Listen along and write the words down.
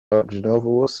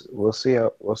Jenova, we'll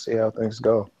see how things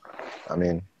go. I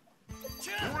mean,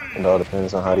 it all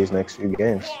depends on how these next few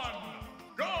games.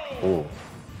 Ooh,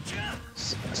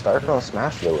 started on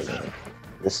Smashville again.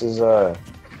 This is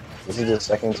this is the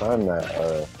second time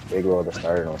that Big World has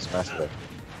started on Smashville.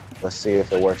 Let's see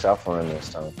if it works out for him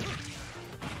this time.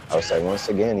 I would say once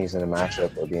again he's in a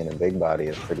matchup where being a big body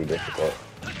is pretty difficult,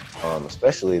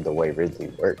 especially the way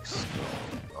Ridley works.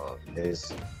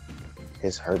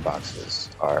 His hurt boxes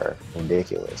are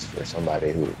ridiculous for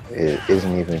somebody who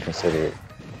isn't even considered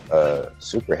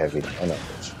super heavy to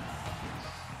average.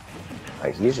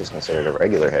 Like, he's just considered a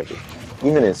regular heavy.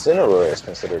 Even Incineroar is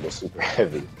considered a super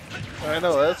heavy. I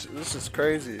know, this is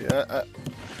crazy.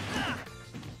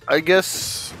 I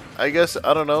guess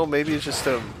I don't know. Maybe it's just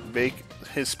to make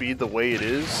his speed the way it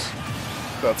is.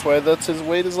 That's why his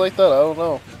weight is like that. I don't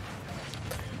know.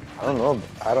 I don't know.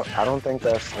 I don't think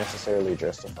that's necessarily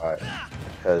justified.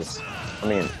 Because, I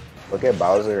mean, look at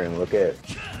Bowser and look at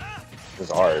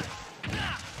Charizard.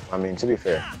 I mean, to be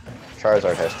fair,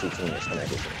 Charizard has two teammates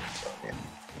connected to him,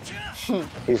 so yeah.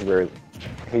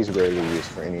 He's rarely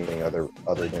used for anything other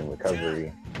than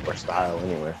recovery or style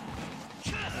anyway.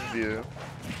 Yeah.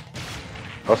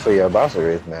 Also, yeah, Bowser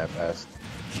is mad fast.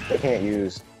 They can't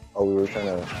use, oh, we were trying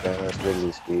to balance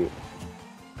Ridley's speed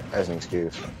as an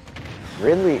excuse.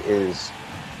 Ridley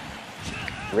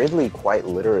quite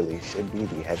literally should be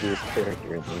the heaviest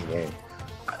character in this game.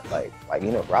 Like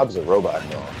you know, Rob's a robot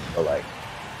and all, but like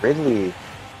Ridley,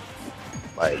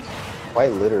 like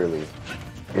quite literally,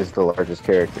 is the largest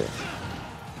character.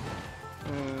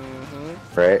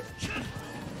 Right?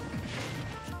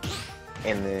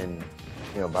 And then,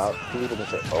 you know, people can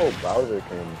say, oh, Bowser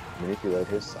can manipulate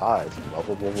his size, blah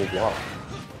blah blah blah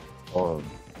blah.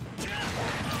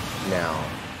 Now,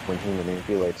 when he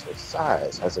manipulates his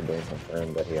size, has it been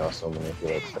confirmed that he also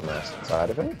manipulates the mass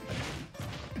inside of him?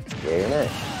 Yay or nay?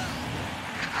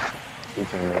 He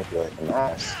can manipulate the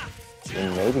mass,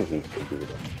 then maybe he could be the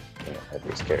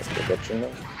heaviest character, but you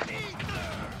know.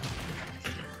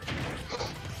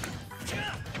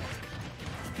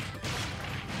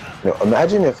 No,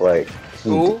 imagine if like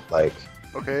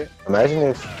okay. Imagine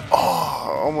if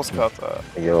almost caught that.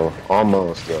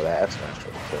 That's not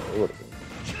true. It would have been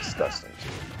disgusting too.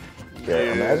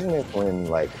 Yeah, imagine if when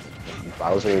like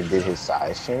Bowser did his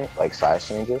size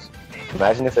changes.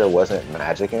 Imagine if there wasn't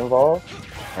magic involved,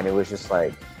 and it was just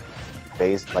like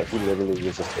based, like he literally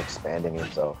was just expanding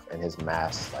himself, and his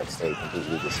mass like stayed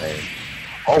completely the same.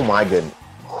 Oh my goodness!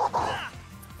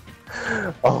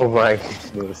 Oh my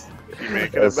goodness!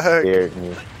 That scared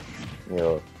me. You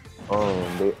know,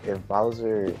 if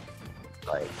Bowser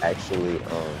like actually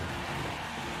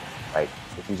like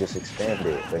if he just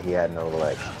expanded, but he had no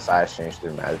like size change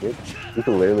through magic, you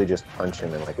could literally just punch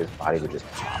him and like his body would just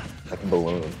pop like a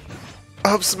balloon.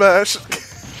 Up smash,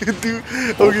 dude.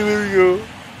 Okay, there we go.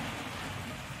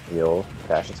 Yo,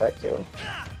 dash attack kill.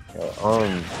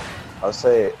 Yo, I'll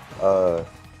say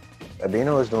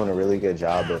Babino is doing a really good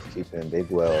job of keeping Big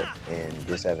Weld in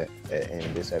disadvantage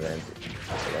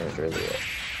really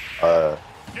well.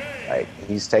 Like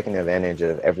he's taking advantage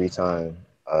of every time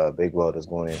Big Weld is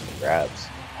going in for grabs.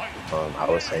 I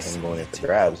would say him going in for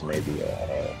grabs maybe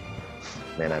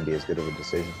may not be as good of a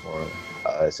decision for him.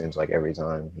 It seems like every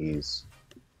time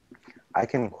I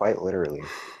can quite literally,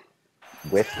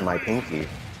 with my pinky,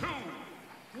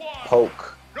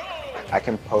 poke. I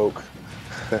can poke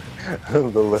the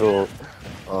little,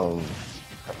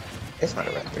 it's not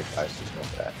a Raspberry Pi, it's just not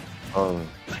that.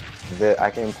 I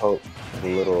can poke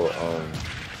the little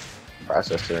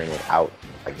processor in it out.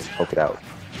 I just poke it out.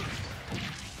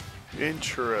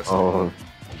 Interesting.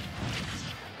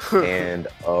 And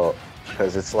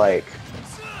because it's like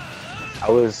I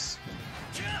was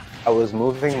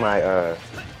moving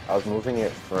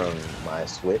it from my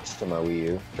Switch to my Wii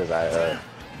U because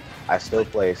I still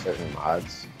play certain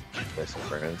mods with some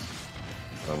friends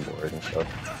on board and stuff.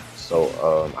 So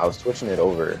I was switching it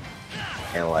over,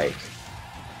 and like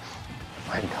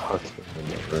my dog came in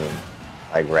the room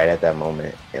like right at that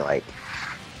moment, and like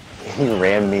he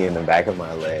rammed me in the back of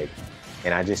my leg,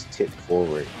 and I just tipped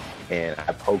forward, and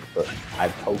I poked the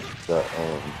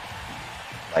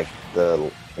like the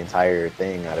entire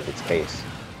thing out of its case.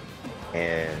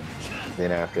 And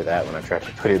then after that, when I tried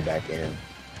to put it back in,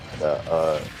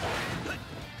 the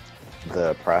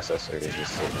processor is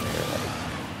just sitting there like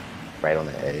right on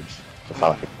the edge. So if I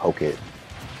like poke it,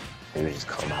 it would just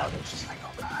come out, and it's just like,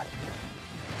 oh god.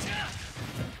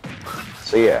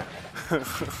 So yeah.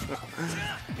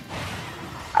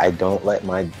 I don't let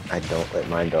my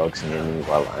dogs near me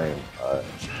while I'm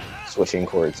switching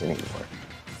cords anymore.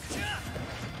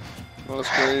 That's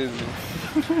crazy.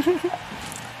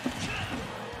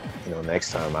 So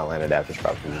next time I land a dash, it's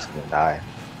probably just gonna die.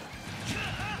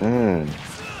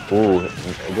 Ooh,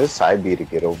 a good side B to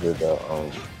get over the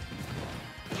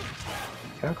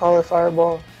Can I call it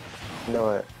fireball? You know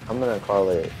what? I'm gonna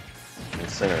call it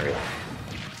incinerate.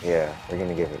 Yeah, we're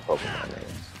gonna give it Pokemon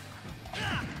names.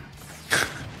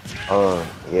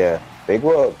 Yeah, Big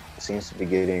World seems to be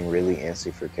getting really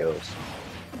antsy for kills,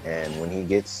 and when he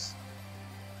gets,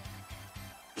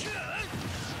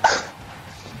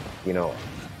 you know,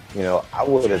 I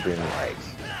would have been like,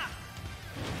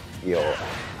 yo,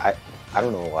 I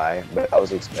don't know why, but I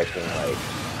was expecting like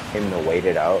him to wait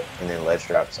it out and then let's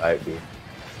drop side B.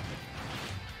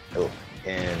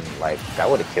 And like that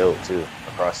would have killed too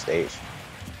across stage.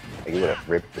 Like, he would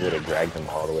have dragged him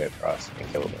all the way across and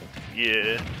killed him.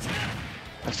 Yeah.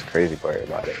 That's the crazy part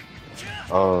about it.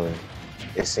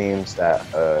 It seems that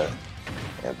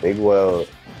yeah, Big Well,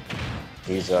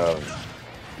 he's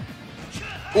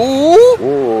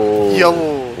Ooh! Yo!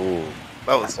 Ooh,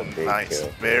 That was a big nice. kill.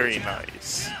 Very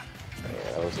nice.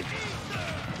 Yeah, that was a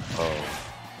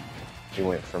he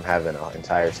went from having an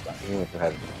entire stock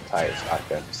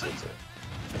deficit to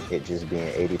it just being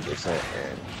 80%.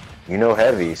 And you know,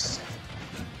 heavies,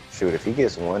 shoot, if he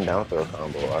gets one down throw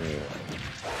combo, I mean, like,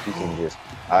 he can just.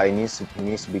 He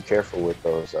needs to be careful with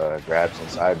those grabs and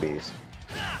side Bs.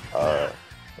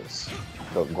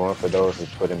 Going for those would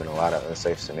put him in a lot of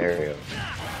unsafe scenarios.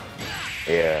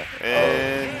 Yeah.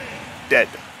 And dead.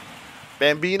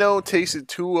 Babino takes it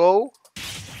 2-0.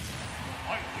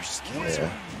 Yeah.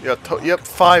 Yep,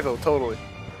 5-0 totally.